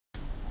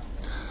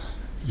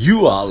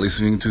You are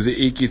listening to the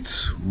Ikits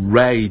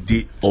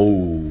Radio.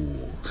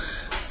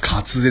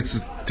 滑舌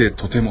って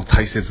とても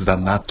大切だ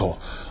なと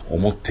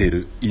思ってい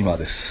る今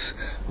です。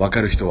わか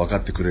る人分か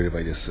ってくれれば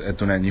いいです。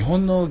日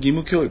本の義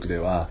務教育で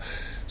は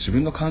自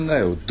分の考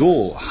えを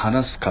どう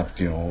話すかっ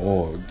ていうの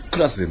をク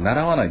ラスで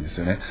習わないんです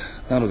よね。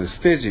なので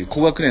ステージ、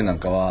高学年なん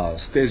かは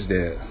ステージ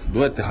でど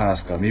うやって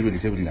話すか身振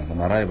り手振りなんか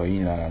習えばいい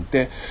ななん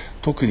て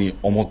特に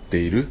思って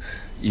いる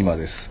今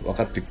です。分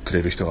かってく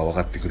れる人が分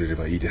かってくれれ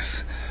ばいいです。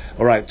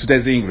Alright,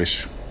 today's English.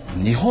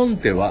 日本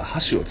では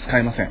箸を使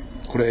いません。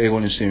これ英語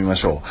にしてみま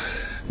しょ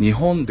う。日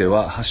本で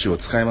は箸を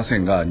使いませ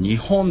んが、日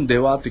本で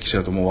はってきち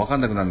ゃうともう分か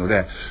んなくなるの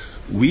で、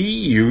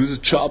We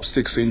use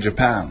chopsticks in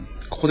Japan.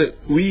 ここで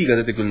We が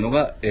出てくるの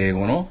が英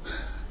語の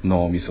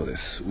脳みそで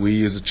す。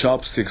We use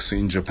chopsticks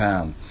in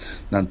Japan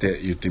なん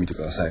て言ってみて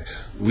ください。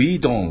We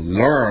don't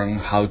learn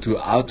how to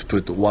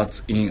output what's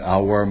in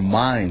our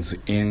minds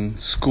in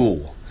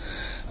school.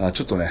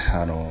 ちょっとね、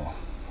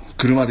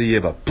車で言え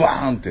ば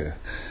バーンって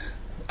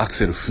アク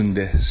セル踏ん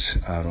で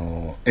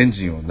エン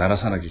ジンを鳴ら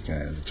さなきゃいけ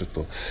ないので、ちょっ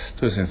と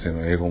豊先生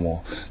の英語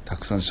もた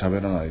くさん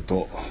喋らない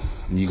と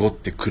濁っ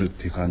てくるっ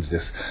ていう感じ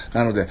です。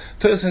なので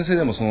豊先生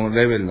でもその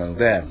レベルなの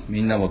で、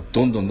みんなも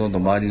どんどん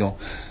周りの、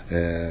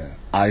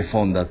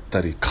iPhone だっ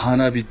たりカー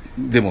ナビ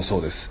でもそ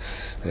うです、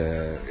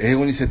英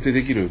語に設定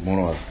できるも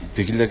のは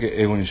できるだけ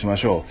英語にしま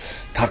しょ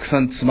う。たくさ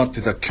ん詰まっ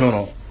てた今日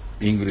の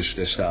イングリッシュ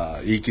でし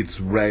た。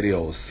Ikits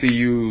Radio. See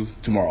you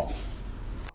tomorrow.